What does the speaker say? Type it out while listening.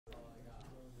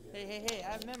Hey,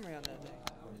 I have memory on that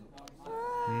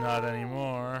thing. Not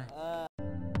anymore.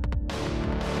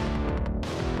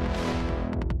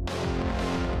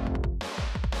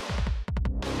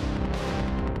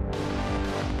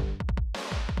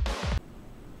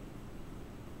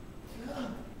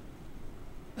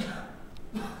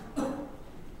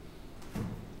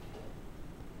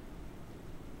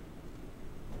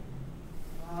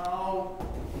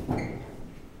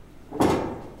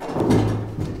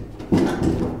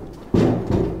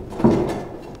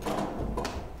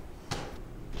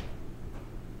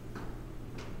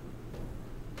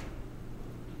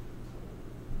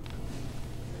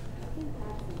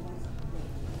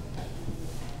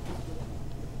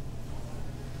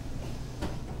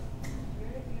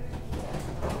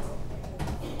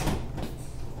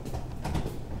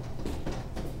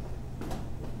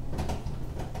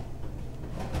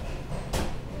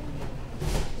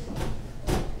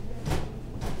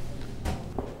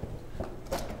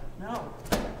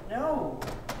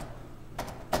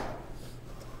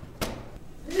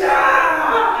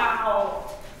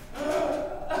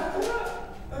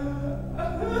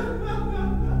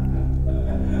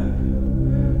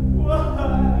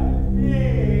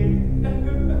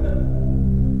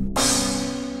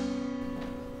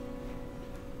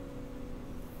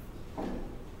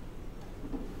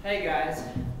 Hey guys,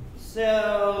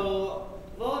 so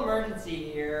little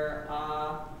emergency here.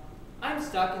 I'm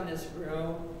stuck in this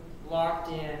room, locked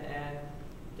in, and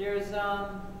there's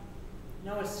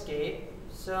no escape.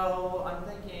 So I'm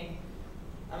thinking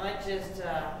I might just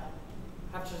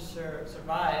have to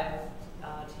survive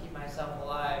to keep myself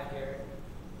alive here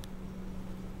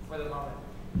for the moment.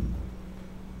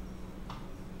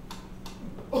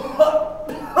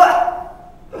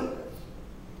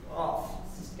 Oh,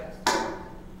 it's disgusting.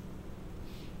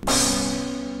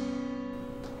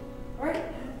 Alright,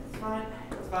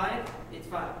 it's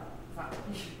fine.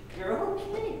 You're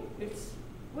okay.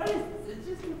 What is this? It's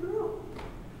just a room.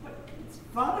 It's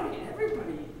fine.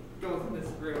 Everybody goes in this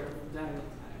room from time to time.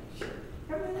 Sure.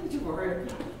 You have nothing to worry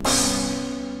about.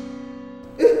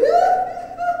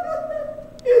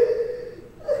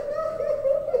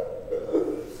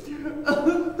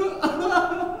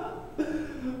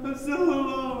 I'm so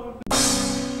alone.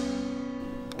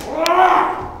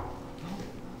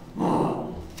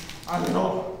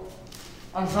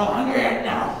 I'm so hungry right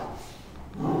now.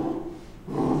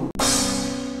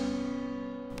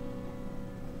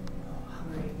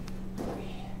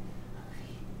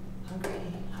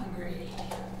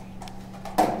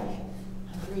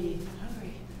 Hungry.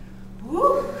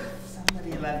 Woo!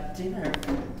 Somebody left dinner.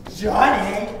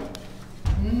 Johnny!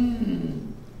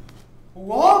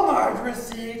 Walmart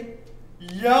receipt.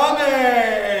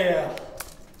 Yummy!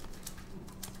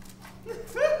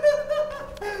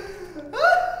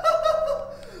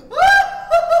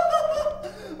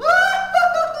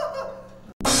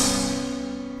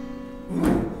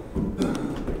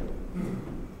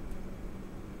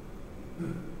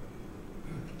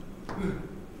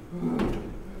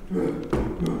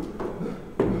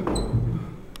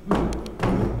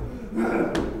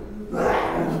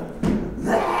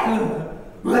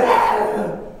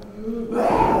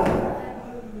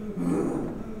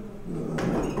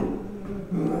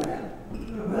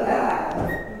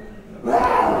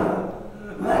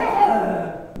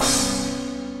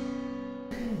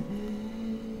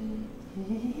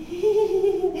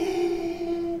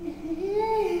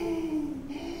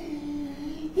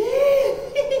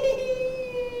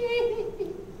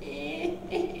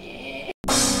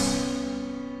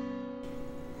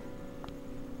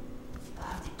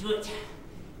 Do it.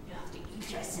 You have to eat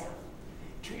yourself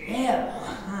to live.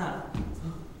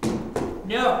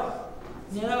 No.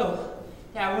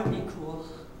 That would be cool.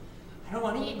 I don't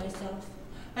want to eat myself.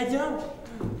 I don't.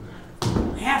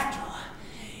 You have to.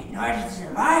 In order to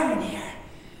survive in here,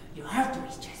 you have to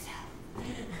eat yourself.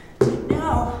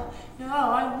 No,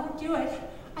 I won't do it.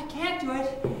 I can't do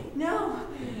it. No.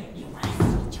 You must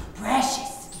eat your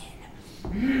precious skin.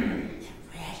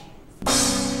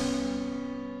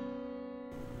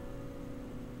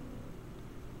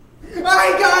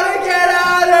 I gotta get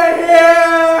out of here!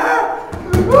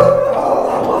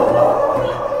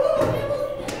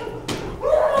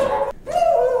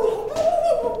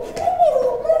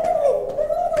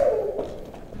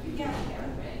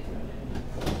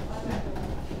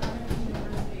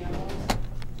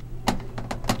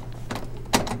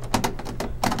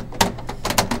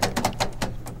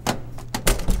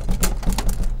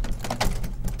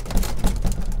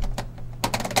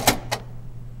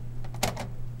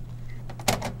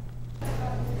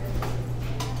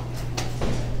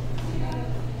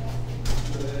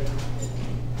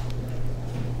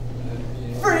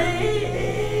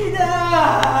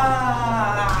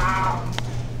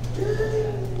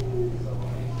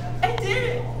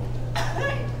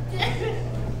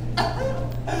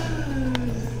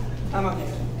 I'm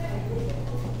okay.